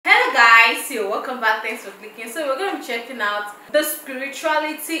welcome back. Thanks for clicking. So we're going to be checking out the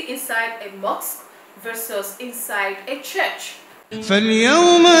spirituality inside a mosque versus inside a church.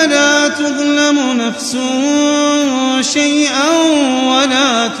 فاليوم لا تظلم نفس شيئا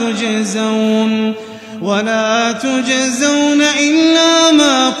ولا تجزون إلا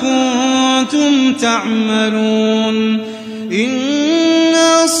ما كنتم تعملون إن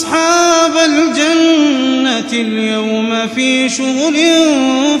أصحاب الجنة اليوم في شغل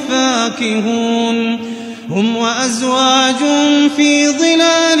فاكهون هم وأزواج في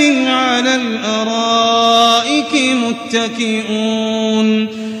ظلال على الأرائك متكئون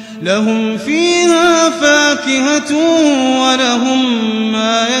لهم فيها فاكهة ولهم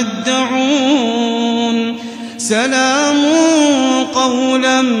ما يدعون سلام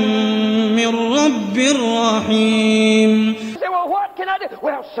قولا من رب رحيم.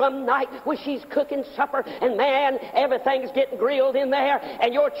 Well, some night when she's cooking supper and man, everything's getting grilled in there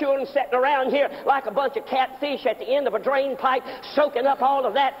and your children sitting around here like a bunch of catfish at the end of a drain pipe soaking up all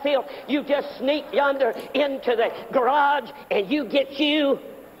of that filth, you just sneak yonder into the garage and you get you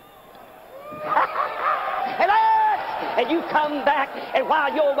and you come back, and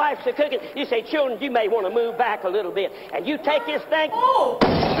while your wife's cooking, you say, children, you may want to move back a little bit. And you take this thing. Oh!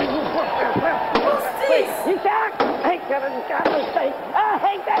 What's this? You say, I hate that thing. I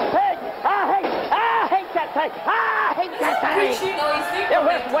hate that thing. I hate that thing. I hate that thing.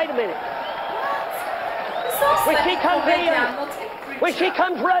 Wait a minute. When she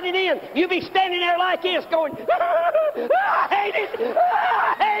comes running in, you be standing there like this going, I hate it.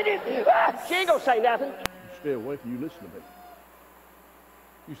 I hate it. She ain't going to say nothing. Stay away from you, listen to me.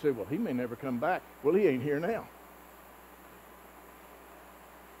 You say, well, he may never come back. Well, he ain't here now.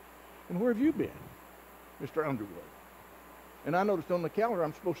 And where have you been, Mr. Underwood? And I noticed on the calendar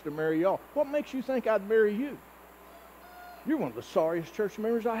I'm supposed to marry y'all. What makes you think I'd marry you? You're one of the sorriest church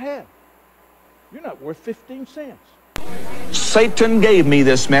members I have. You're not worth 15 cents. Satan gave me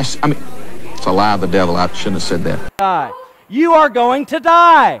this mess. I mean, it's a lie of the devil. I shouldn't have said that. Die. You are going to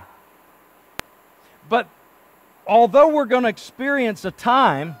die. But although we're going to experience a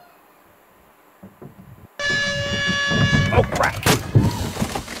time... Oh, crap.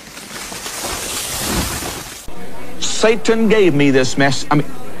 Satan gave me this mess. I mean,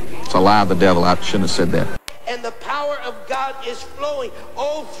 it's a lie of the devil. I shouldn't have said that. And the power of God is flowing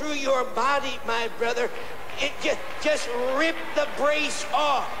all through your body, my brother. It just rip the brace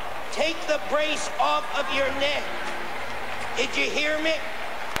off. Take the brace off of your neck. Did you hear me?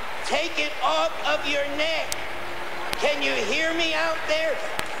 Take it off of your neck. Can you hear me out there?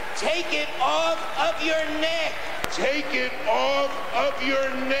 Take it off of your neck. Take it off of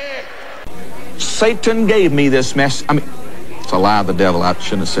your neck. Satan gave me this mess. I mean, it's a lie of the devil. I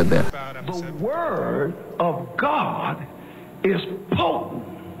shouldn't have said that. The word of God is potent.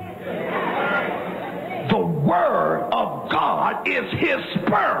 The word of God is his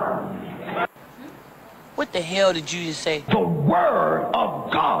sperm. What the hell did you just say? The word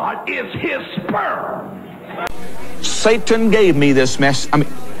of God is his sperm. Satan gave me this mess. I mean,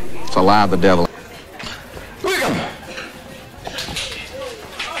 it's a lie of the devil.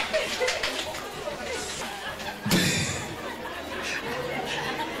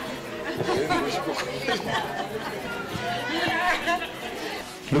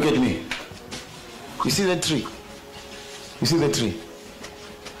 Look at me. You see that tree? You see that tree?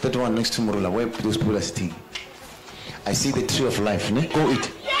 That one next to Murula, where those people are sitting. I see the tree of life. Ne? Go eat.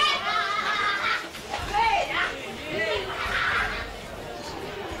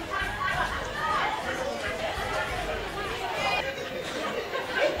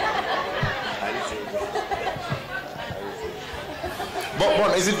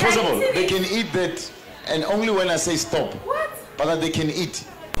 But is it possible? They can eat that, and only when I say stop. What? But that they can eat.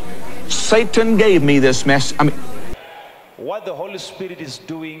 Satan gave me this mess. I mean, what the Holy Spirit is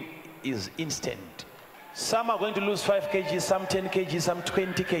doing is instant. Some are going to lose 5 kgs, some 10 kgs, some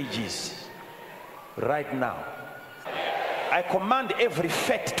 20 kgs. Right now. I command every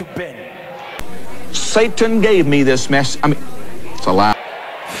fat to burn. Satan gave me this mess. I mean, it's a lie.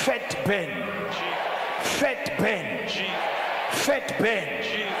 Fat burn. Fat burn. Fat burn.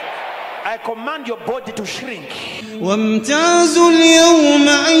 I command your body to shrink. وامتازوا اليوم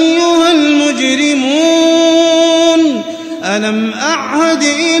أيها المجرمون ألم أعهد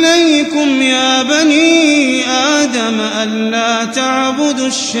إليكم يا بني آدم ألا تعبدوا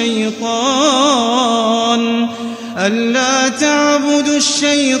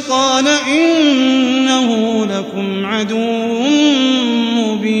الشيطان إنه لكم عدو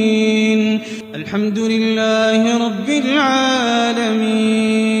مبين. الحمد لله رب العالمين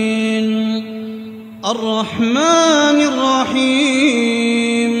الرحمن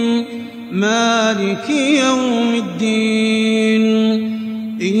الرحيم مالك مالك يوم الدين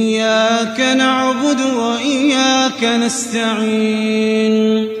إياك نعبد وإياك نستعين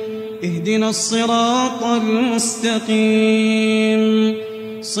اهدنا الصراط المستقيم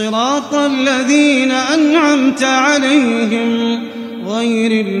صراط الذين أنعمت عليهم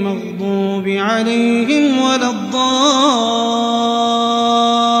غير المغضوب عليهم ولا الضالين.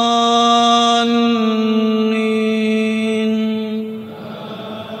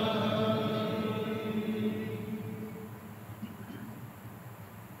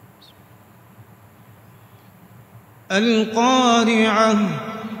 القارعة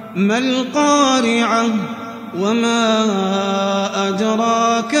ما القارعة وما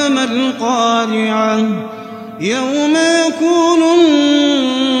أدراك ما القارعة يوم يكون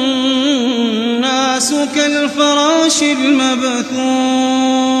الناس كالفراش المبثوث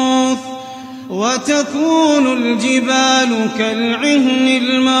وتكون الجبال كالعهن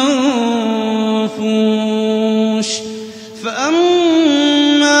المنفوش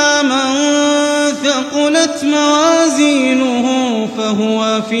فأما من ثقلت موازينه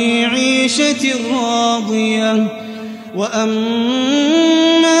فهو في عيشة راضية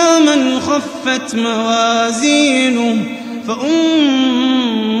وأما من خفت موازينه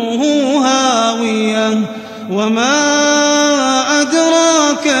فأمه هاوية وما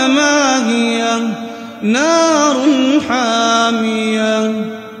أدراك ما هي نار حامية.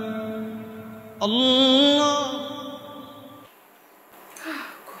 الله.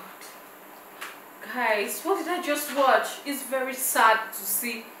 Guys, what did I just watch? It's very sad to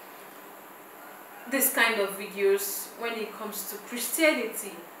see this kind of videos when it comes to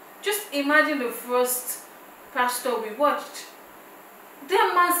Christianity. Just imagine the first pastor we watched.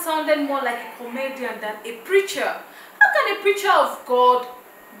 That man sounded more like a comedian than a preacher. How can a preacher of God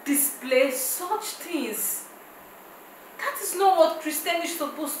display such things? That is not what Christianity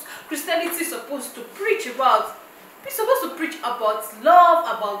is supposed to preach about. We're supposed to preach about love,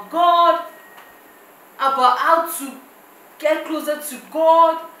 about God, about how to get closer to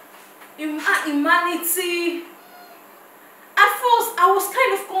God, humanity. At first, I was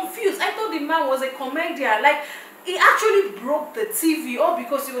kind of confused. I thought the man was a comedian. Like, he actually broke the TV, or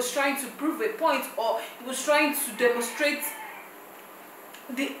because he was trying to prove a point, or he was trying to demonstrate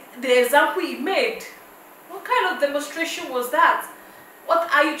the example he made. What kind of demonstration was that? What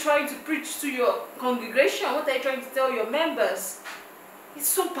are you trying to preach to your congregation? What are you trying to tell your members? It's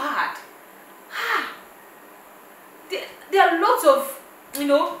so bad. There are lots of,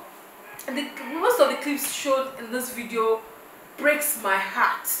 most of the clips shown in this video breaks my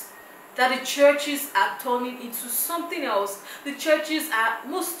heart. That the churches are turning into something else.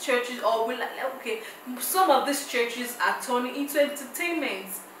 Some of these churches are turning into entertainment.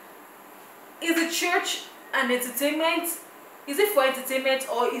 Is the church an entertainment? Is it for entertainment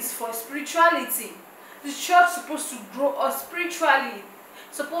or is for spirituality? The church is supposed to grow us spiritually,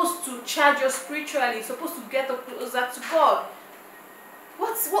 supposed to charge us spiritually, supposed to get us closer to God.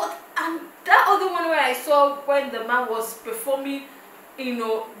 And that other one where I saw when the man was performing,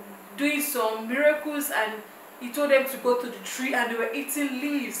 doing some miracles, and he told them to go to the tree and they were eating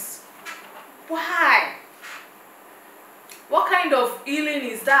leaves. Why? What kind of healing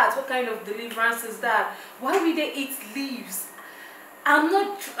is that? What kind of deliverance is that? Why will they eat leaves? I'm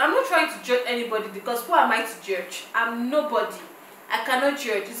not trying to judge anybody, because who am I to judge? I'm nobody. I cannot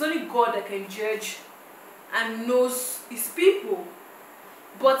judge. It's only God that can judge and knows his people.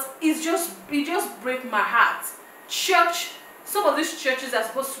 But it just breaks my heart. Some of these churches are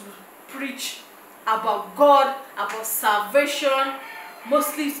supposed to preach about God, about salvation,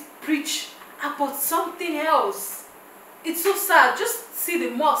 mostly preach about something else. It's so sad. Just see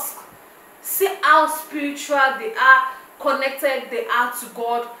the mosque. See how spiritual they are, connected they are to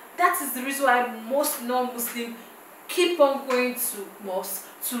God. That is the reason why most non-Muslims keep on going to mosque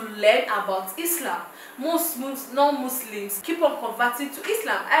to learn about Islam. Most non-Muslims keep on converting to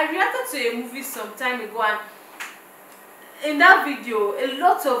Islam. I reacted to a movie some time ago, and in that video, a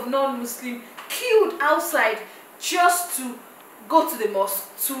lot of non-Muslims queued outside just to go to the mosque,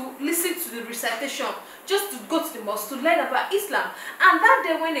 to listen to the recitation, just to go to the mosque to learn about Islam. And that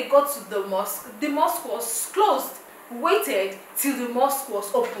day when they got to the mosque was closed. Waited till the mosque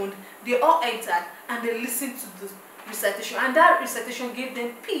was opened. They all entered and they listened to the recitation, and that recitation gave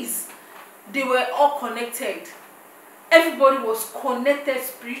them peace. They were all connected. Everybody was connected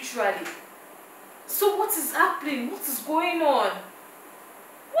spiritually. So what is happening? What is going on?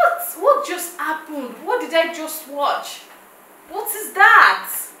 What just happened? What did I just watch? What is that?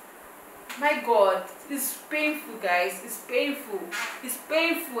 My God, it's painful, guys. It's painful. It's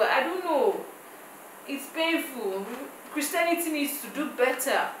painful. I don't know. It's painful. Christianity needs to do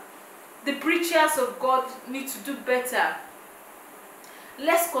better. The preachers of God need to do better.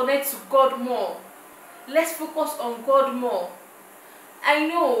 Let's connect to God more. Let's focus on God more. I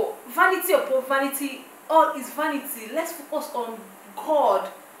know vanity upon vanity, all is vanity. Let's focus on God,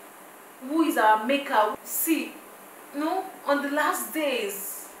 who is our maker. See, no, on the last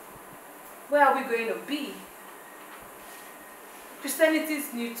days, where are we going to be? Christianity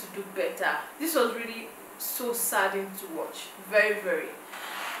need to do better. This was really so saddening to watch. Very, very.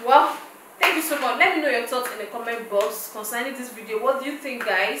 Well, thank you so much. Let me know your thoughts in the comment box concerning this video. What do you think,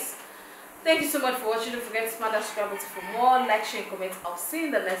 guys? Thank you so much for watching. Don't forget to smash that subscribe button for more. Like, share, and comment. I'll see you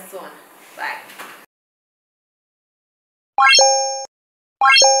in the next one. Bye.